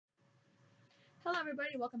Hello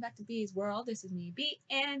everybody, welcome back to Bee's World. This is me, Bee,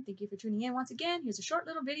 and thank you for tuning in once again. Here's a short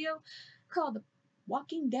little video called The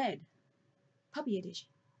Walking Dead Puppy Edition.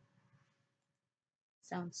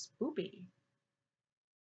 Sounds spoopy.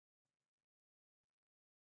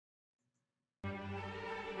 How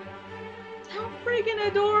freaking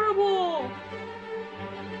adorable!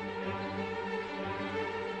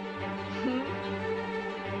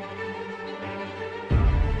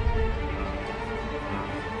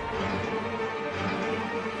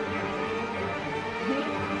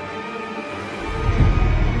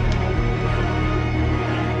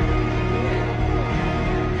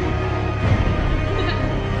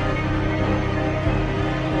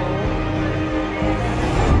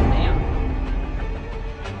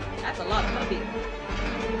 That's a lot of puppies.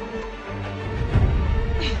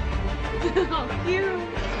 Oh, cute!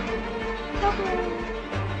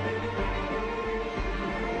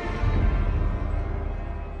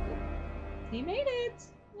 He made it!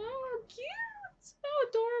 Oh, cute! So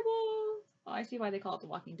adorable! Oh, I see why they call it The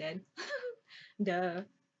Walking Dead. Duh.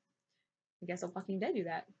 I guess The Walking Dead do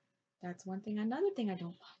that. That's one thing. Another thing I don't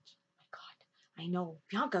watch. Oh my God. I know.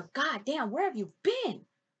 Bianca, goddamn, where have you been?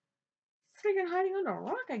 Freaking hiding under a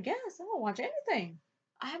rock, I guess. I don't watch anything.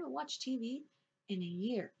 I haven't watched TV in a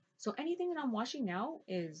year. So anything that I'm watching now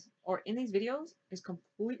is, or in these videos, is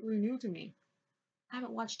completely new to me. I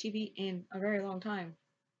haven't watched TV in a very long time.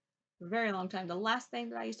 A very long time. The last thing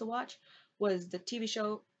that I used to watch was the TV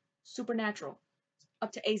show Supernatural,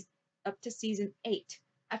 up to season 8.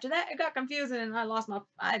 After that, it got confusing and I lost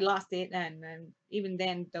it. And even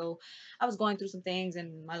then, though, I was going through some things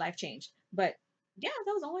and my life changed. But yeah,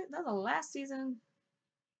 that was the last season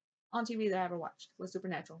on TV that I ever watched was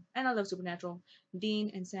Supernatural, and I love Supernatural.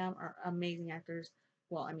 Dean and Sam are amazing actors.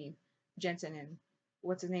 Well, I mean, Jensen and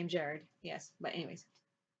what's his name, Jared. Yes, but anyways,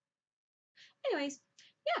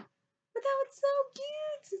 yeah. But that was so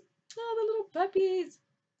cute. Oh, the little puppies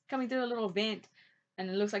coming through a little vent, and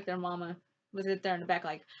it looks like their mama was it there in the back,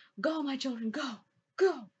 like, "Go, my children, go,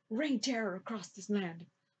 go, rain terror across this land."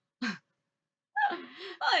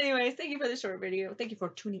 Well, anyways, thank you for the short video. Thank you for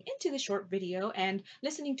tuning into the short video and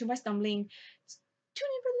listening to my stumbling.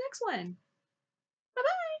 Tune in for the next one. Bye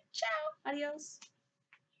bye. Ciao. Adios.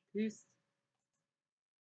 Peace.